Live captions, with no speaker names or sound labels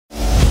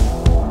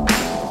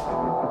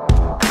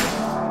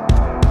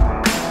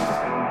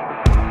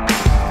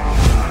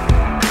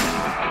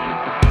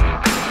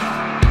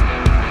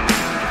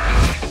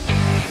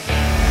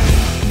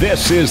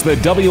This is the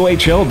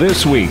WHL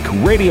This Week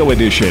radio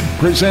edition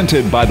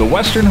presented by the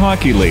Western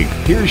Hockey League.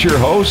 Here's your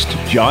host,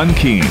 John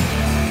Keane.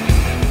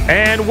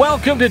 And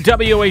welcome to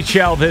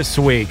WHL This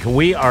Week.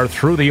 We are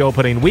through the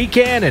opening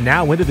weekend and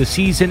now into the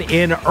season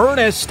in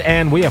earnest,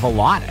 and we have a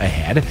lot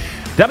ahead.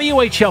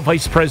 WHL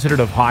Vice-President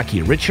of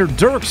Hockey, Richard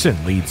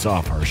Doerksen, leads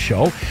off our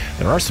show.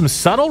 There are some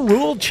subtle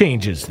rule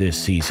changes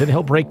this season.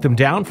 He'll break them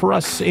down for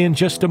us in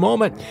just a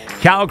moment.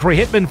 Calgary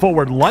Hitmen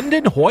forward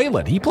London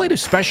Hoilett. He played a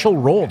special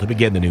role to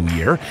begin the new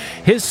year.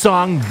 His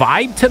song,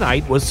 Vibe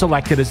Tonight, was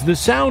selected as the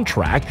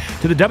soundtrack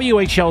to the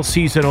WHL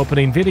season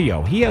opening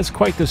video. He has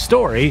quite the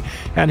story,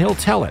 and he'll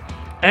tell it.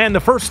 And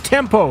the first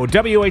Tempo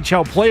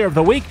WHL Player of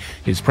the Week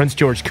is Prince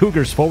George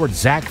Cougars forward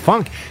Zac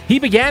Funk. He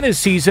began his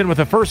season with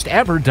the first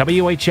ever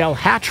WHL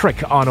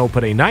hat-trick on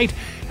opening night.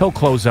 He'll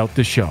close out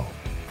the show.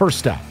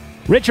 First up,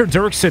 Richard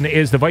Doerksen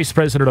is the Vice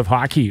President of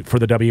Hockey for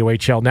the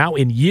WHL, now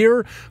in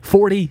year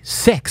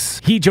 46.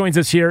 He joins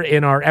us here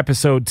in our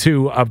episode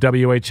 2 of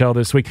WHL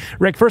This Week.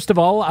 Rick, first of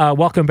all,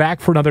 welcome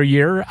back for another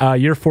year,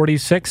 year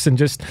 46, and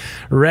just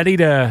ready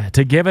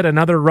to give it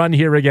another run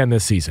here again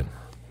this season.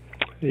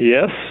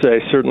 Yes, I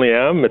certainly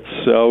am.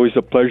 It's always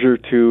a pleasure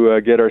to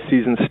get our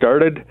season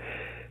started.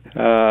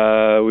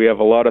 We have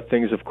a lot of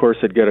things, of course,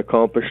 that get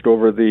accomplished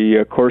over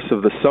the course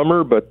of the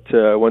summer, but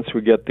once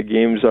we get the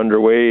games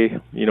underway,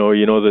 you know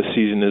the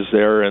season is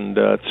there, and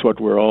that's what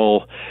we're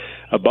all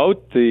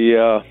about,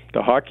 the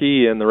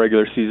hockey and the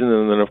regular season,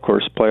 and then, of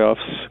course,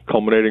 playoffs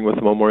culminating with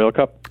the Memorial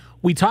Cup.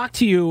 We talked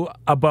to you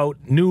about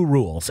new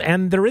rules,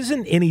 and there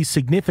isn't any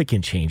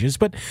significant changes,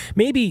 but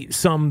maybe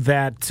some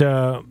that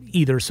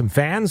either some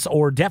fans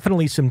or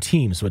definitely some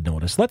teams would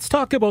notice. Let's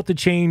talk about the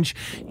change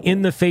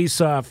in the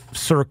face-off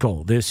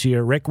circle this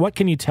year. Rick, what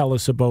can you tell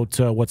us about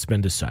what's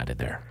been decided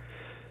there?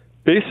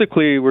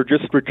 Basically, we're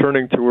just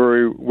returning to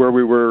where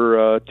we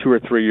were 2 or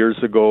 3 years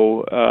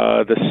ago.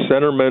 The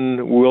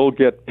centermen will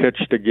get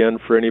pitched again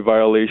for any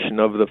violation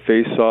of the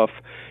face-off,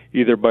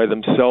 either by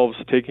themselves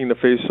taking the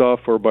face-off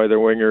or by their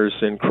wingers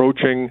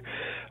encroaching.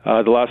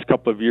 The last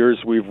couple of years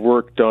we've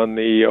worked on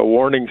the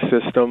warning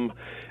system,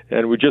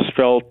 and we just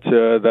felt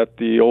that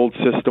the old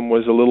system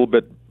was a little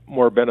bit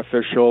more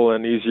beneficial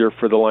and easier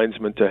for the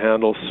linesmen to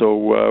handle.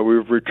 So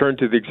we've returned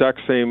to the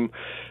exact same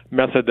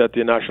method that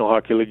the National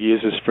Hockey League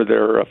uses for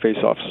their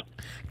face-offs.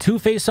 2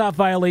 face-off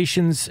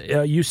violations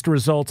used to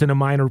result in a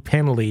minor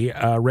penalty.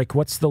 Rick,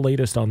 what's the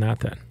latest on that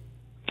then?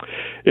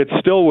 It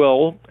still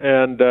will,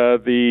 and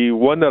the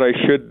one that I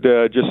should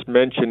just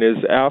mention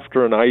is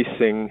after an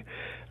icing,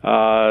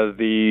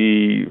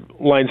 the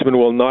linesman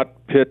will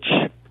not pitch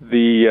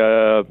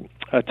the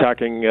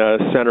attacking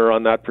center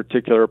on that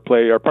particular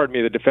play, or pardon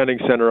me, the defending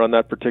center on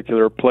that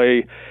particular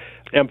play.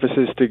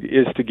 Emphasis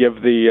is to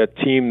give the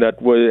team that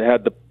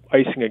had the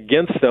icing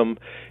against them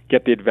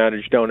get the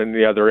advantage down in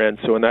the other end.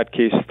 So in that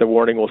case, the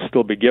warning will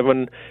still be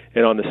given,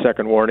 and on the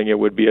second warning, it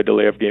would be a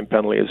delay of game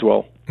penalty as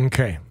well.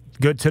 Okay.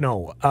 Good to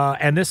know.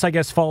 And this, I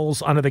guess,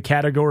 falls under the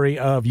category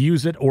of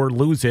use it or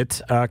lose it,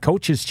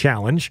 coach's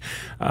challenge.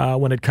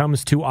 When it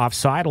comes to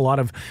offside, a lot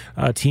of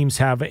teams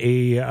have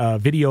a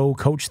video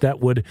coach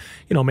that would,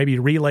 maybe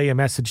relay a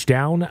message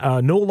down.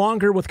 No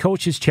longer with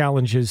coach's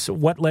challenges.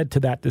 What led to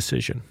that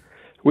decision?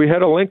 We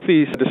had a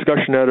lengthy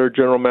discussion at our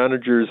general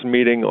managers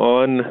meeting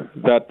on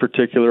that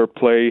particular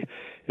play.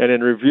 And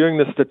in reviewing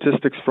the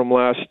statistics from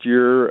last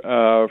year,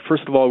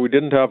 first of all, we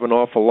didn't have an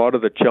awful lot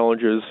of the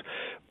challenges,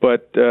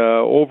 but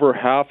over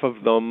half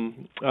of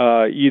them,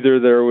 either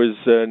there was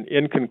an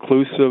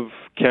inconclusive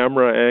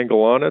camera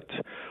angle on it,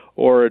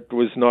 or it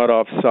was not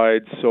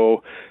offside.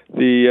 So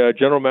the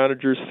general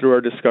managers, through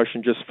our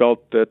discussion, just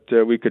felt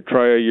that we could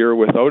try a year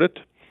without it,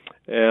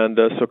 and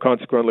so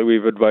consequently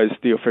we've advised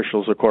the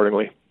officials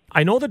accordingly.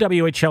 I know the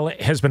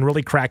WHL has been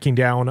really cracking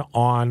down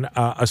on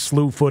a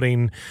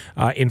slew-footing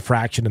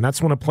infraction, and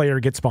that's when a player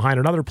gets behind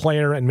another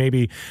player and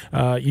maybe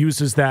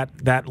uses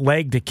that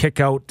leg to kick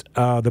out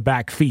the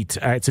back feet.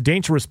 It's a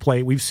dangerous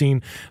play. We've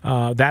seen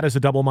that as a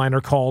double minor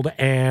called,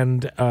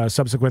 and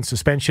subsequent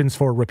suspensions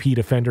for repeat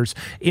offenders.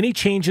 Any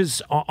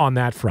changes on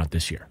that front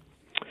this year?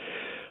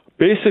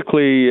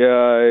 Basically,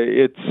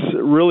 it's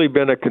really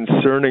been a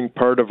concerning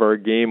part of our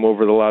game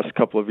over the last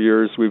couple of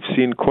years. We've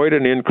seen quite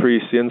an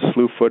increase in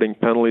slew-footing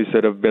penalties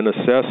that have been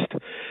assessed.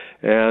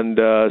 And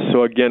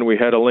so, again, we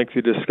had a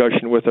lengthy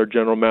discussion with our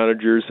general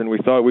managers, and we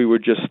thought we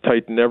would just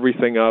tighten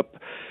everything up.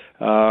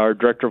 Our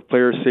Director of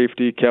Player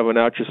Safety, Kevin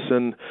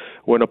Atchison,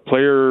 when a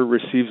player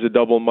receives a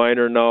double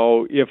minor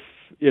now, if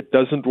it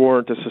doesn't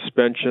warrant a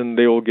suspension,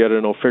 they will get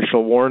an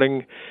official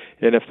warning.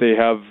 And if they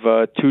have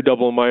 2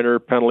 double minor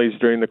penalties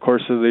during the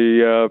course of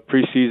the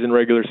preseason,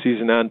 regular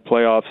season, and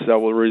playoffs, that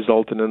will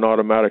result in an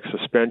automatic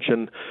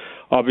suspension.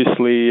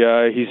 Obviously,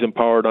 he's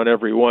empowered on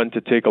every one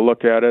to take a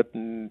look at it,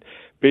 and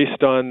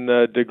based on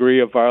the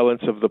degree of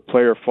violence of the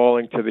player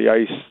falling to the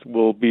ice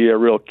will be a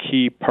real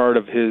key part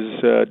of his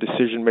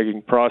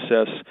decision-making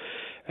process.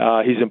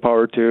 He's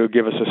empowered to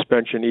give a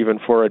suspension even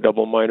for a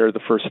double minor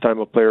the first time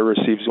a player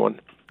receives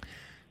one.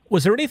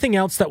 Was there anything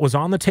else that was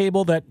on the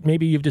table that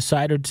maybe you've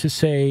decided to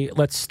say,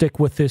 let's stick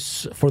with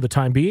this for the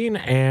time being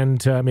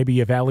and maybe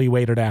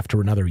evaluate it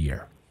after another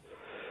year?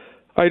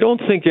 I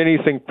don't think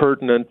anything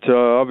pertinent.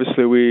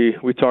 Obviously,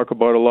 we talk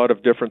about a lot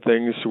of different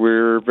things.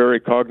 We're very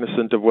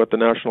cognizant of what the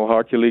National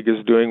Hockey League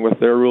is doing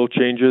with their rule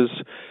changes.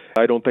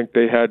 I don't think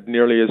they had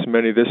nearly as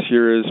many this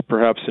year as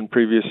perhaps in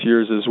previous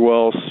years as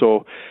well.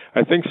 So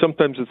I think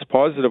sometimes it's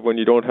positive when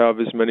you don't have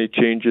as many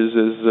changes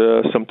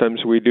as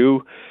sometimes we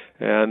do.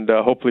 And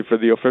hopefully for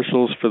the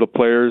officials, for the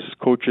players,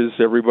 coaches,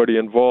 everybody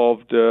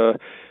involved,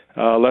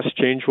 less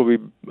change will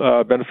be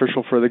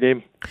beneficial for the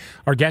game.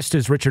 Our guest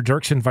is Richard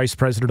Doerksen,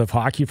 Vice-President of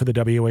Hockey for the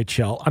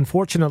WHL.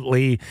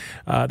 Unfortunately,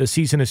 the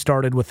season has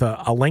started with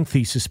a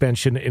lengthy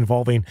suspension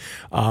involving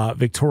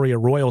Victoria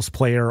Royals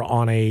player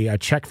on a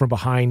check from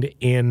behind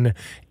in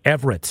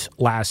Everett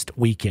last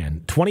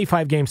weekend.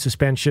 25-game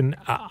suspension.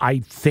 I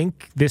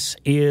think this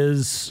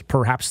is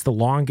perhaps the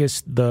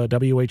longest the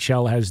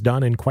WHL has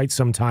done in quite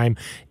some time,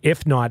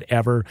 if not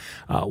ever.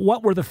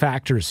 What were the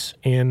factors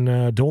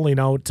in doling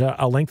out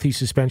a lengthy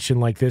suspension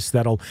like this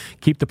that'll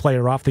keep the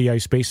player off the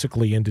ice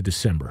basically into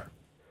December?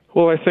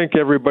 Well, I think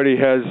everybody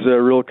has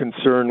a real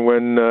concern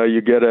when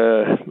you get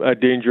a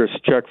dangerous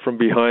check from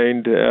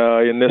behind.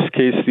 In this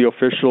case, the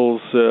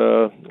officials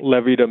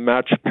levied a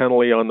match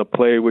penalty on the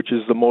play, which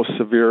is the most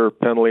severe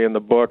penalty in the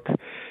book.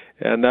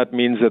 And that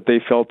means that they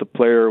felt the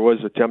player was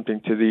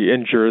attempting to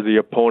injure the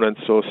opponent.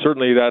 So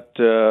certainly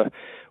that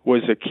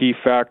was a key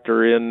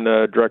factor in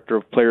Director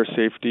of Player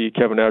Safety,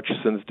 Kevin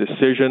Atchison's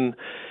decision.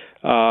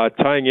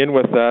 Tying in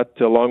with that,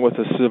 along with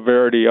the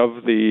severity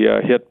of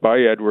the hit by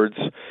Edwards,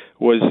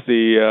 was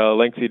the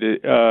lengthy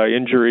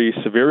injury,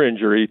 severe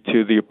injury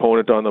to the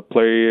opponent on the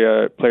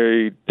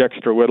play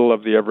Dexter Whittle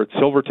of the Everett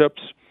Silvertips.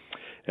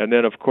 And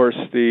then, of course,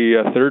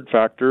 the third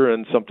factor,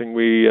 and something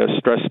we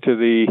stress to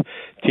the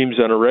teams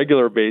on a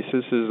regular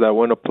basis, is that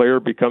when a player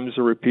becomes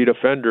a repeat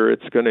offender,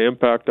 it's going to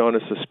impact on a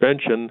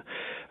suspension.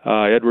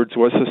 Edwards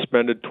was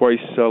suspended twice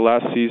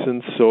last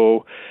season,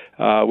 so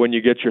when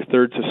you get your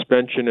third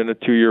suspension in a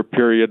 2-year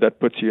period, that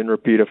puts you in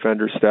repeat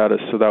offender status.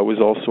 So that was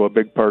also a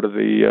big part of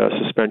the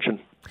suspension.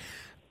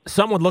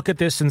 Some would look at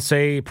this and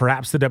say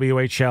perhaps the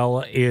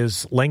WHL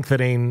is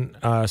lengthening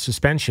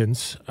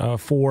suspensions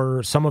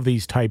for some of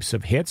these types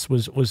of hits.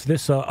 Was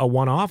this a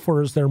one-off,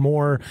 or is there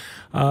more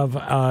of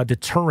a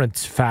deterrent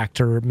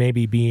factor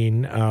maybe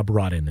being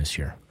brought in this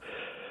year?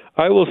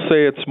 I will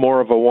say it's more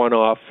of a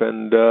one-off,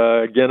 and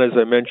again, as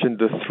I mentioned,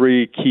 the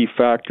three key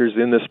factors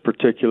in this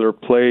particular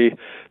play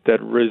that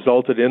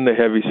resulted in the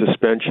heavy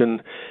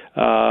suspension,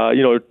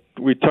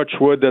 we touch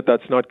wood that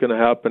that's not going to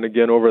happen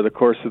again over the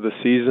course of the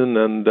season,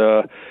 and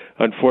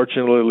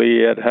unfortunately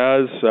it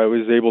has. I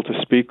was able to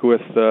speak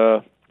with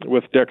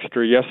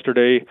Dexter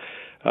yesterday.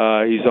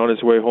 He's on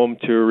his way home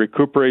to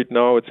recuperate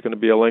now. It's going to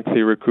be a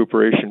lengthy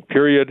recuperation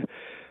period.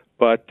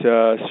 But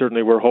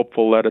certainly we're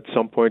hopeful that at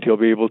some point he'll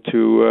be able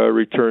to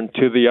return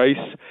to the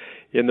ice.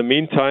 In the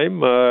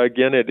meantime,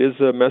 again, it is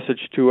a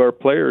message to our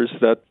players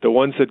that the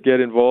ones that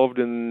get involved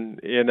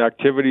in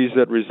activities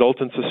that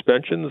result in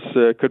suspensions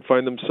could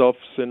find themselves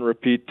in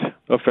repeat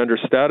offender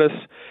status.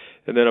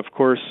 And then, of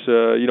course,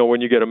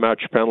 when you get a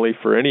match penalty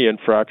for any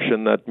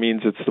infraction, that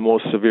means it's the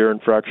most severe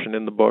infraction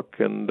in the book,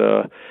 and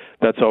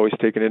that's always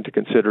taken into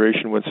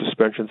consideration when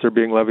suspensions are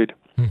being levied.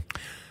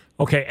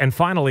 Okay, and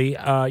finally,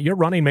 your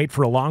running mate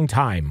for a long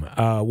time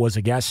was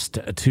a guest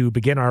to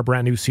begin our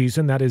brand new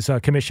season. That is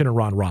Commissioner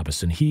Ron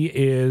Robison. He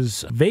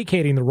is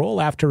vacating the role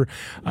after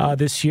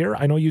this year.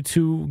 I know you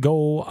two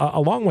go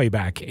a long way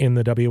back in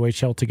the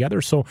WHL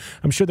together, so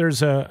I'm sure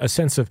there's a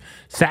sense of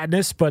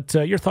sadness. But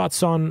your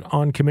thoughts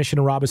on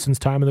Commissioner Robison's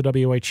time in the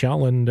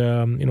WHL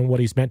and what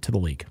he's meant to the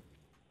league?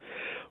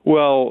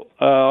 Well,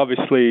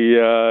 obviously,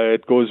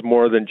 it goes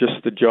more than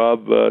just the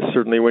job.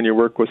 Certainly when you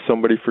work with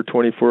somebody for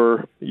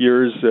 24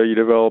 years, you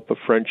develop a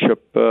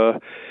friendship.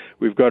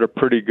 We've got a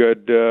pretty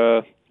good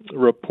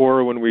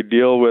rapport when we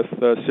deal with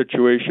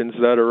situations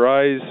that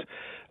arise.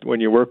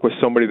 When you work with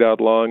somebody that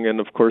long,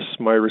 and of course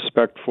my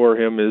respect for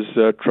him is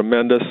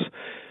tremendous.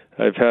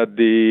 I've had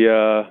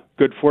the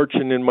good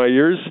fortune in my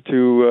years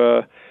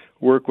to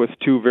work with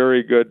two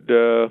very good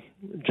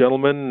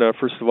gentlemen.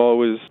 First of all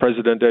was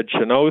President Ed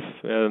Chenoweth,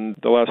 and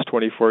the last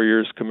 24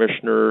 years,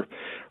 Commissioner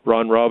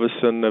Ron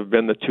Robison have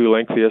been the two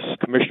lengthiest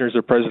commissioners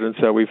or presidents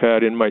that we've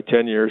had in my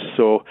 10 years.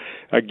 So,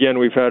 again,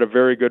 we've had a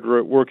very good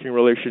working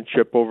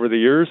relationship over the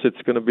years.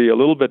 It's going to be a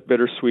little bit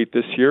bittersweet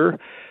this year.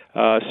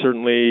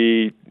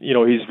 Certainly,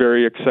 he's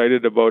very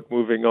excited about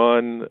moving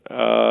on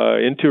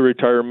into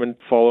retirement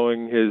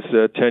following his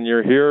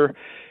tenure here.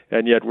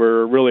 And yet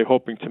we're really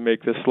hoping to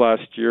make this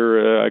last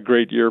year a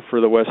great year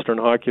for the Western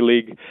Hockey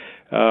League.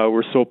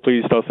 We're so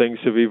pleased how things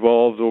have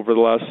evolved over the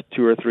last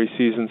 2 or 3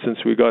 seasons since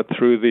we got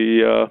through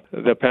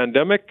the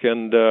pandemic,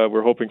 and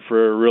we're hoping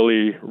for a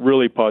really,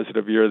 really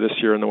positive year this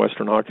year in the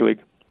Western Hockey League.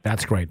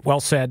 That's great.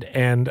 Well said,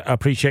 and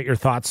appreciate your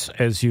thoughts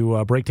as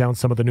you break down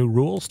some of the new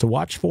rules to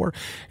watch for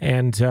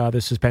and the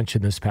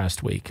suspension this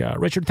past week.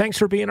 Richard, thanks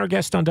for being our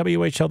guest on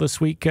WHL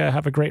this week.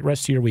 Have a great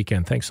rest of your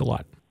weekend. Thanks a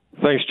lot.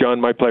 Thanks, John.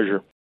 My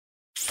pleasure.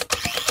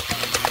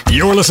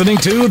 You're listening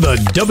to the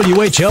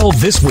WHL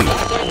This Week,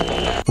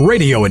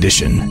 Radio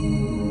Edition.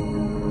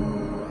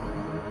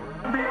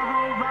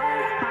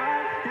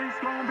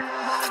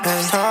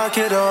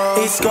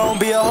 It's gonna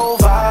be a whole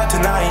vibe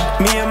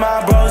tonight. Me and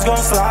my bros gonna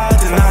slide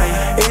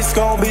tonight. It's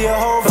gonna be a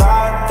whole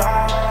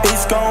vibe.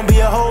 It's gonna be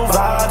a whole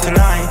vibe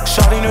tonight.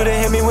 Shawty knew to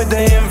hit me with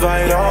the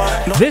invite.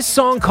 This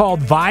song called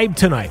Vibe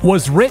Tonight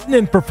was written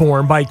and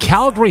performed by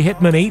Calgary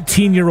Hitmen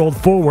 18-year-old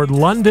forward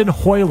London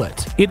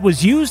Hoilett. It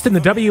was used in the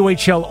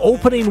WHL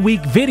opening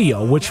week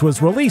video, which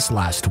was released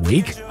last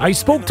week. I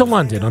spoke to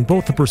London on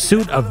both the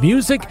pursuit of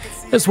music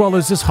as well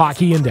as his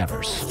hockey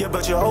endeavors. Yeah,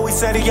 but you always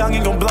said a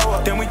youngin' gon' blow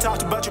up. Then we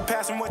talked about your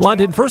past and what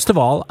London, first of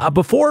all,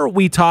 before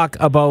we talk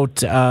about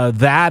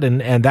that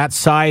and that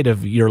side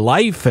of your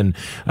life and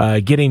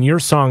getting your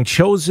song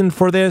chosen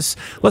for this,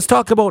 let's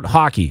talk about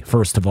hockey,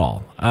 first of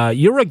all.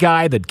 You're a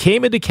guy that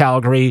came into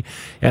Calgary,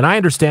 and I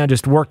understand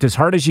just worked as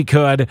hard as you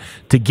could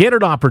to get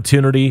an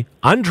opportunity,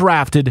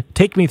 undrafted.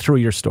 Take me through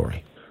your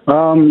story.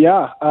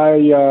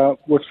 I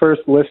was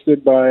first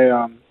listed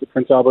by the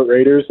Prince Albert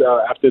Raiders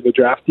after the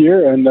draft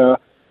year, and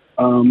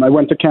I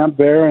went to camp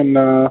there, and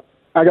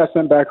I got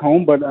sent back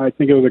home, but I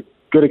think it was a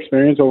good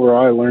experience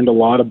overall. I learned a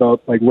lot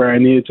about like where I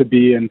needed to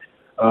be and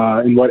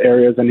in what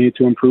areas I needed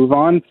to improve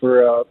on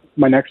for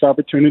my next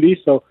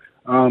opportunity. So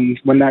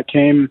when that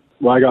came,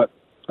 I got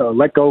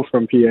let go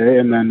from PA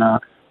and then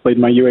played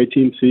my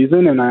U18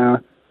 season, and I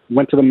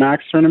went to the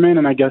Max tournament,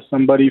 and I guess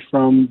somebody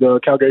from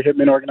the Calgary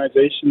Hitmen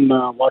organization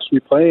watched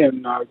me play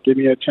and gave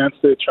me a chance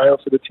to try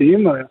out for the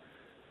team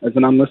as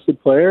an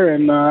unlisted player.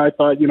 And I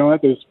thought, you know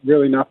what, there's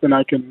really nothing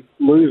I can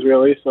lose,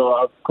 really. So,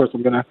 of course,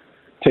 I'm going to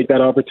take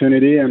that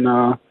opportunity and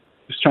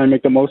just try and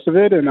make the most of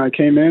it. And I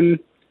came in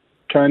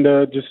kind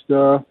of just,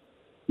 I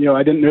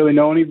didn't really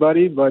know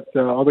anybody, but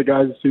all the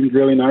guys seemed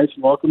really nice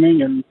and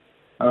welcoming, and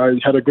I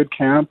had a good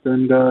camp,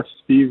 and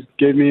Steve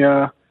gave me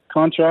a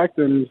contract,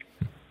 and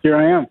here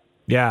I am.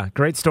 Yeah,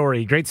 great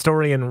story,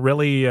 and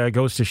really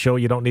goes to show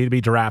you don't need to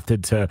be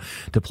drafted to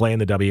play in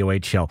the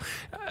WHL.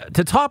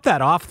 To top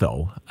that off,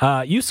 though,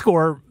 you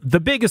score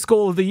the biggest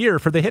goal of the year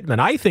for the Hitmen.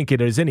 I think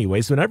it is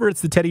anyways. Whenever it's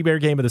the Teddy Bear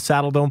game of the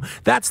Saddle Dome,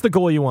 that's the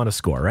goal you want to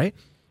score, right?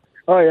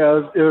 Oh,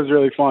 yeah, it was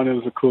really fun. It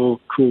was a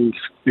cool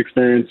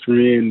experience for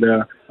me and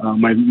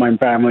my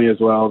family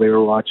as well. They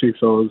were watching,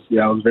 so it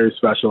was very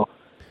special.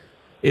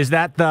 Is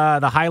that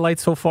the highlight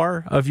so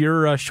far of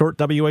your short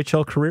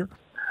WHL career?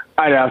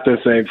 I'd have to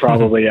say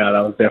probably, yeah.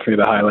 That was definitely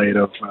the highlight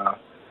of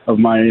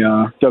my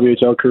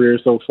WHL career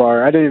so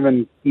far. I didn't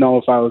even know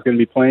if I was going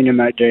to be playing in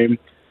that game,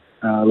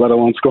 let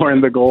alone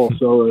scoring the goal.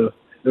 So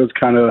it was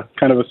kind of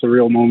a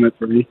surreal moment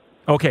for me.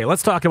 Okay,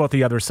 let's talk about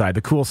the other side,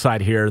 the cool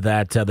side here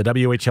that the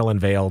WHL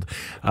unveiled.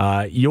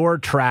 Your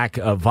track,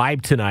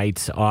 Vibe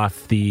Tonight,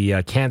 off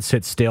the Can't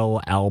Sit Still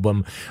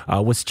album,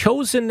 was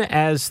chosen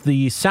as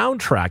the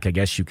soundtrack, I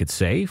guess you could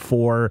say,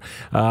 for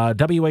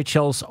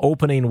WHL's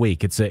opening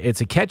week. It's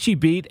a catchy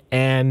beat,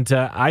 and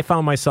I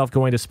found myself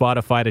going to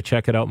Spotify to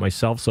check it out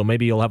myself, so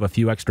maybe you'll have a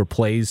few extra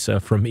plays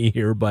from me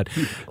here. But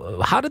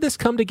how did this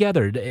come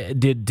together?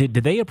 Did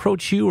they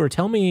approach you, or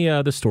tell me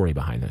the story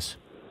behind this?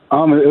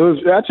 It was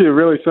actually a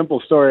really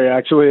simple story.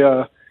 Actually,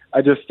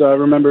 I just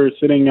remember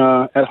sitting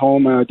at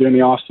home during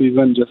the off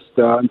season, just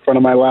in front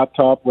of my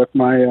laptop with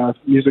my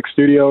music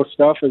studio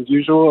stuff as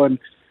usual, and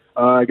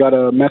I got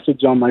a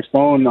message on my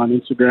phone on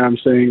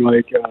Instagram saying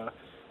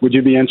would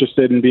you be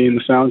interested in being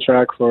the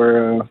soundtrack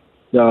for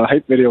the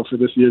hype video for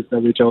this year's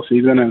WHL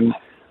season? And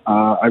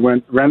I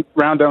went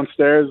round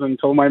downstairs and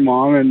told my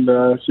mom,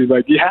 and she's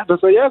like, "You have to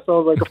say yes." I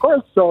was like, "Of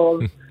course."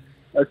 So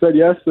I said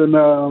yes, and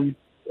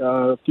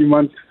a few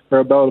months. For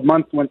about a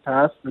month went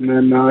past, and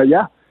then, I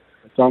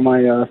saw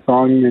my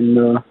song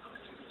and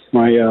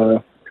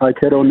my Ty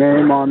Kiddo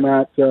name on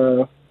that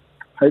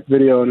hype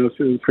video, and it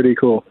was pretty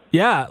cool.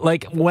 Yeah,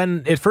 like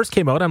when it first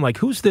came out, I'm like,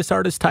 who's this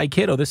artist Ty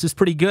Kiddo? This is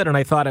pretty good. And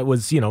I thought it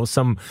was,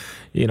 some,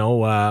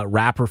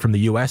 rapper from the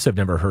U.S. I've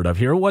never heard of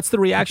here. What's the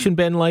reaction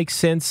been like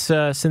since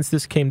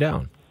this came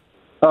down?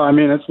 Oh, I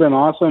mean, it's been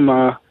awesome.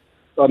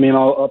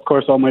 Of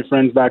course, all my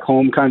friends back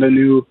home kind of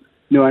knew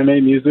I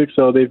made music,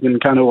 so they've been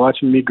kind of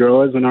watching me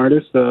grow as an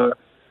artist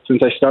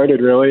since I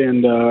started, really.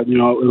 And, it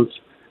was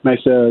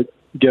nice to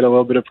get a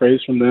little bit of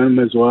praise from them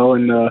as well.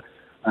 And a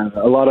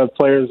lot of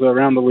players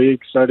around the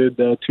league started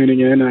tuning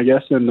in, I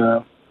guess,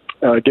 and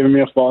giving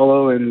me a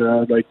follow and,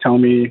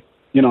 telling me,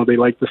 they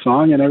liked the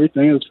song and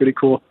everything. It was pretty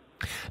cool.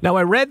 Now,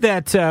 I read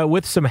that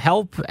with some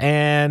help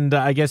and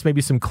I guess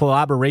maybe some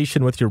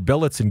collaboration with your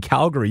billets in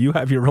Calgary, you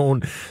have your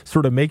own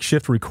sort of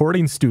makeshift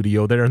recording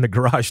studio there in the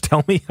garage.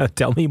 Tell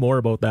me more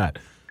about that.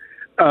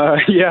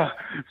 Yeah.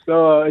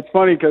 So it's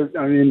funny because,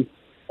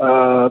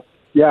 I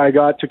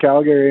got to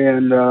Calgary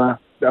and I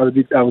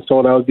was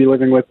told I would be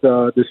living with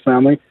this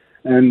family.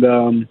 And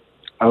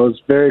I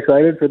was very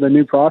excited for the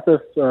new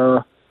process,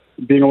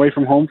 being away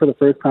from home for the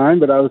first time.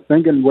 But I was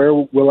thinking, where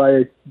will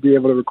I be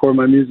able to record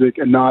my music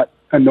and not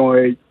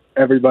annoy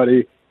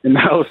everybody in the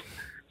house?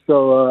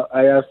 So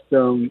I asked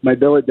my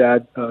billet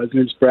dad, his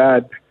name's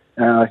Brad.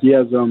 He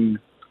has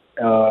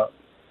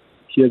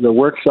he has a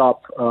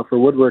workshop for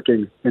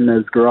woodworking in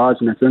his garage,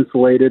 and it's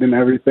insulated and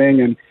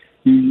everything. And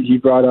he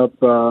brought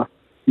up,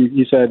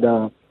 he said,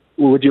 well,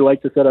 would you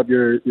like to set up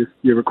your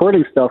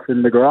recording stuff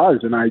in the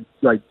garage? And I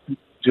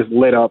just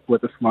lit up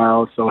with a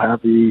smile. So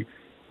happy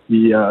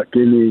he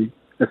gave me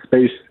a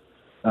space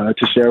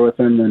to share with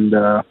him, and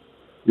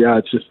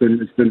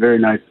it's been very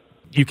nice.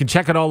 You can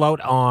check it all out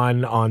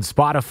on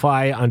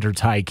Spotify under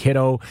Ty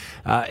Kiddo.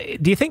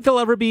 Do you think there'll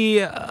ever be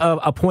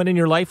a point in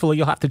your life where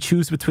you'll have to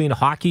choose between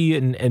hockey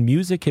and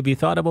music? Have you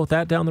thought about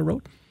that down the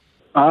road?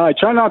 I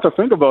try not to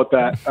think about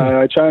that.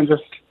 I try and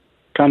just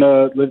kind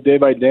of live day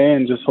by day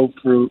and just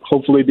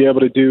hopefully be able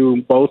to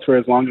do both for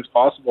as long as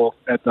possible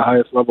at the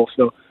highest level.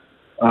 So,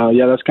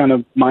 that's kind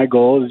of my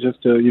goal, is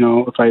just to,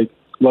 if I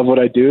love what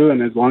I do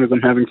and as long as I'm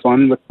having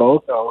fun with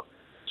both, I'll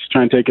just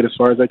try and take it as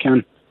far as I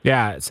can.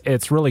 Yeah,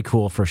 it's really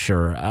cool for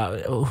sure.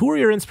 Who are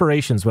your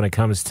inspirations when it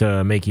comes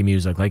to making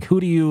music? Like, who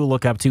do you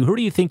look up to? Who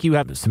do you think you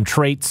have some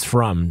traits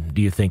from,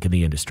 do you think, in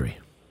the industry?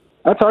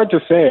 That's hard to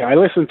say. I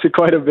listen to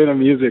quite a bit of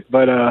music,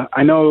 but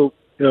I know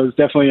it was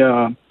definitely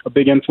a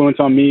big influence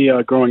on me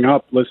growing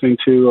up, listening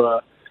to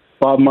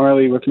Bob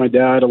Marley with my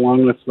dad,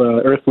 along with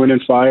Earth, Wind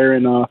 & Fire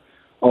and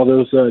all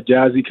those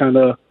jazzy kind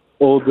of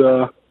old,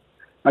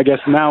 I guess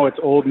now it's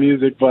old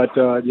music, but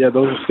those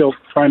are still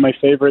probably my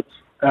favorites.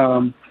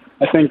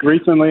 I think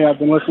recently I've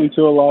been listening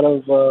to a lot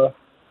of,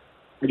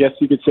 I guess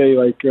you could say,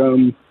 like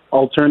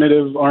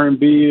alternative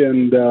R&B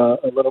and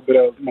a little bit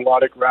of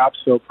melodic rap.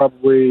 So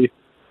probably,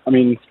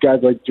 guys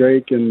like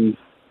Drake and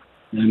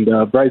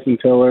Bryson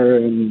Tiller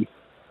and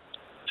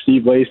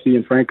Steve Lacy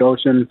and Frank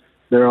Ocean.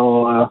 They're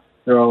all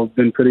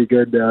been pretty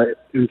good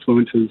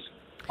influences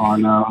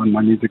on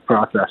my music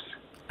process.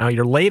 Now,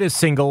 your latest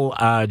single,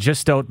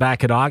 just out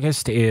back in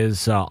August,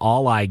 is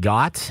All I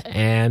Got.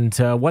 And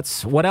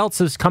what else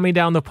is coming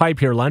down the pipe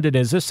here, London?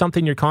 Is this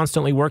something you're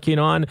constantly working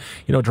on,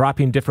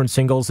 dropping different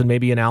singles and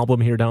maybe an album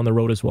here down the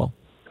road as well?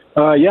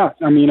 I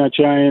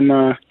try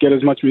and get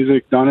as much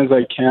music done as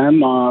I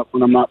can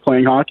when I'm not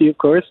playing hockey, of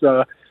course.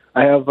 I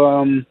have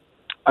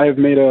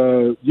made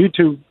a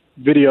YouTube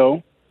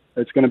video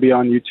that's going to be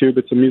on YouTube.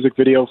 It's a music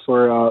video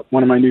for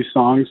one of my new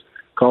songs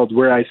called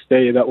Where I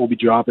Stay that will be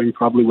dropping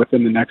probably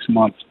within the next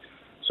month.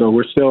 So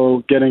we're still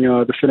getting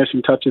the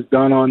finishing touches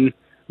done on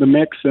the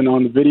mix and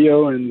on the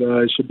video, and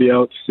it should be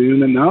out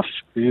soon enough,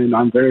 and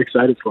I'm very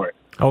excited for it.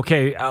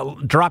 Okay,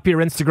 drop your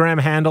Instagram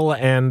handle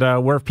and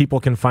where people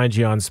can find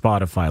you on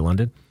Spotify,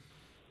 London.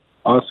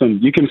 Awesome.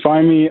 You can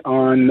find me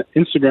on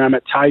Instagram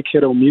at Ty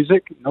Kiddo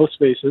Music, no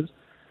spaces,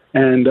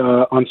 and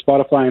on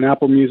Spotify and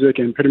Apple Music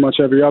and pretty much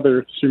every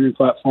other streaming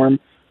platform,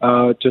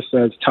 just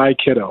as Ty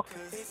Kiddo.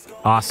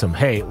 Awesome.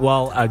 Hey,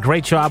 well,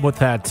 great job with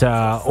that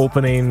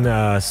opening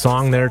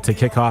song there to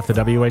kick off the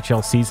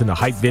WHL season, the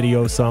hype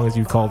video song, as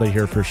you called it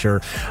here for sure.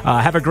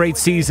 Have a great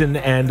season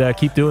and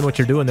keep doing what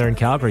you're doing there in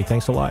Calgary.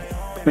 Thanks a lot.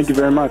 Thank you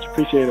very much.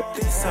 Appreciate it.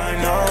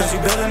 Cause you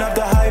building up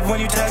the hype when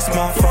you text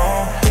my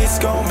phone. It's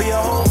gonna be a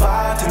whole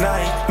vibe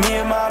tonight. Me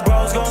and my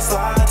bros gonna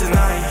slide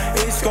tonight.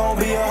 It's gonna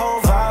be a whole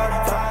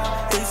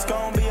vibe. It's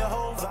gonna be a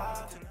whole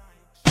vibe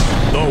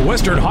tonight. The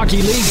Western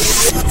Hockey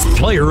League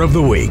Player of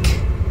the Week.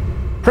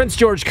 Prince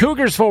George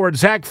Cougars forward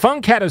Zac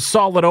Funk had a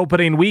solid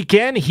opening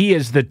weekend. He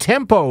is the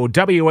Tempo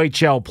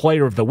WHL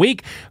Player of the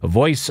Week.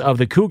 Voice of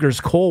the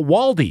Cougars, Cole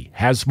Waldy,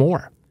 has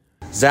more.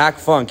 Zac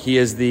Funk, he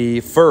is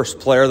the first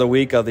Player of the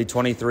Week of the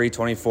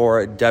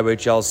 23-24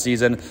 WHL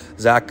season.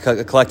 Zac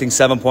collecting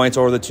 7 points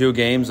over the 2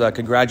 games.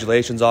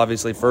 Congratulations,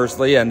 obviously,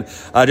 firstly. And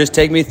just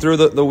take me through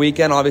the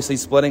weekend, obviously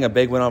splitting a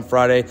big win on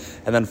Friday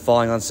and then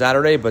falling on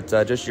Saturday. But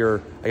just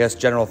your,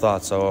 general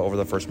thoughts over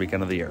the first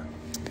weekend of the year.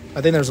 I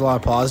think there's a lot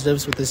of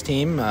positives with this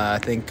team. I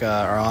think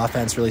our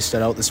offense really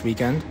stood out this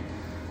weekend.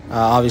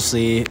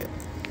 Obviously,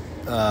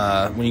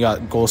 when you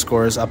got goal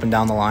scorers up and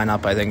down the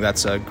lineup, I think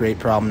that's a great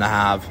problem to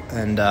have.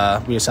 And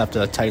we just have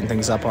to tighten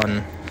things up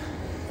on,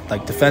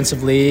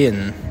 defensively.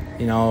 And,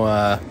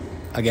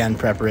 again,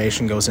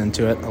 preparation goes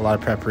into it. A lot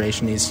of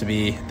preparation needs to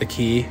be the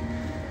key.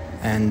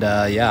 And,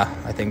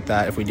 I think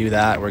that if we do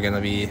that, we're going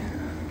to be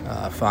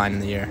fine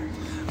in the year.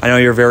 I know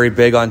you're very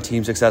big on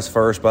team success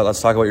first, but let's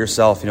talk about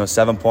yourself.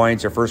 7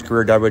 points, your first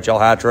career WHL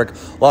hat trick,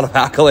 a lot of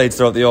accolades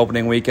throughout the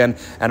opening weekend,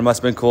 and it must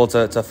have been cool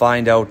to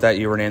find out that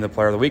you were named the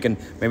Player of the Week, and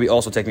maybe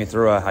also take me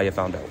through how you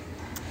found out.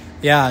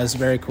 Yeah, it was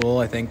very cool.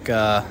 I think,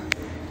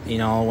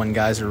 when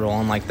guys are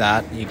rolling like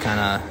that,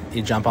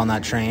 you jump on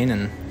that train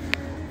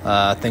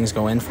and things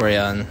go in for you,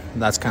 and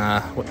that's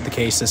kind of the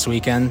case this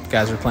weekend.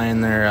 Guys were playing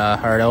their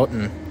heart out,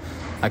 and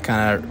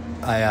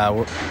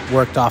I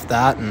worked off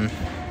that, and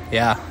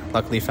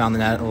luckily found the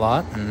net a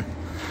lot, and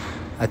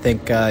I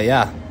think,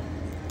 a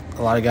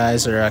lot of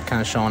guys are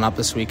kind of showing up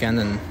this weekend,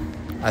 and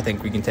I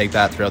think we can take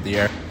that throughout the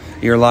year.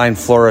 Your line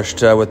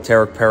flourished with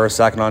Tarek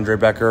Parasak and Andre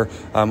Becker.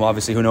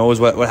 Obviously, who knows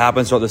what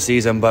happens throughout the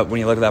season, but when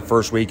you look at that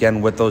first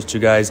weekend with those two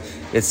guys,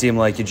 it seemed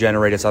like you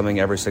generated something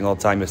every single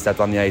time you stepped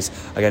on the ice.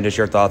 Again, just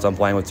your thoughts on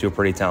playing with two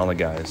pretty talented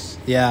guys.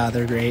 Yeah,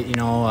 they're great.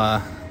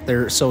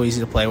 They're so easy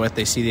to play with.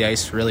 They see the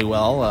ice really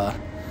well.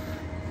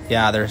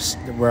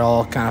 We're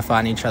all kind of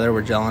finding each other.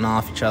 We're gelling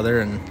off each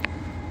other, and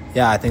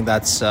I think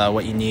that's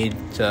what you need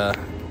to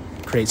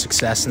create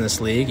success in this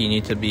league. You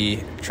need to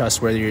be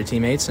trustworthy of your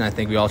teammates, and I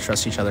think we all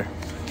trust each other.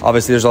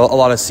 Obviously, there's a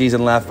lot of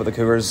season left, but the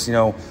Cougars,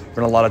 there's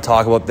been a lot of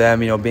talk about them,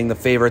 being the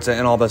favorites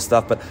and all this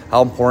stuff. But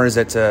how important is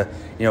it to,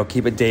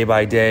 keep it day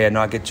by day and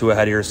not get too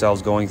ahead of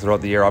yourselves going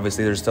throughout the year?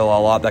 Obviously, there's still a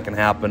lot that can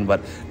happen,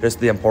 but just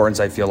the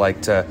importance, I feel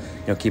like, to,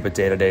 keep it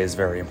day to day is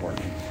very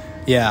important.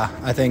 Yeah,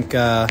 I think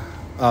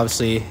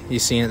obviously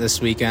you've seen it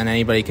this weekend.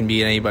 Anybody can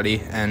beat anybody,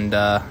 and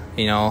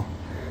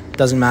it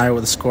doesn't matter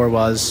what the score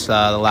was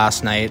the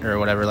last night or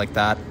whatever like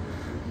that.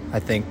 I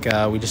think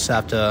we just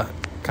have to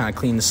kind of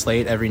clean the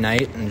slate every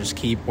night and just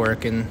keep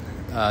working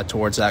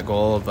towards that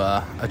goal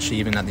of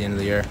achieving at the end of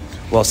the year.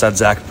 Well said,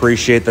 Zach.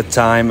 Appreciate the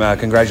time.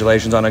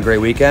 Congratulations on a great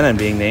weekend and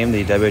being named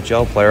the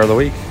WHL Player of the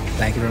Week.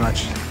 Thank you very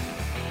much.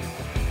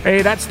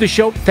 Hey, that's the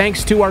show.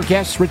 Thanks to our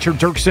guests, Richard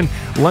Doerksen,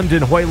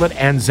 London Hoilett,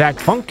 and Zac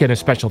Funk, and a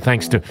special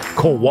thanks to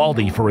Cole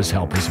Waldy for his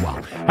help as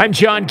well. I'm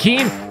John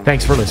Keane.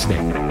 Thanks for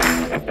listening.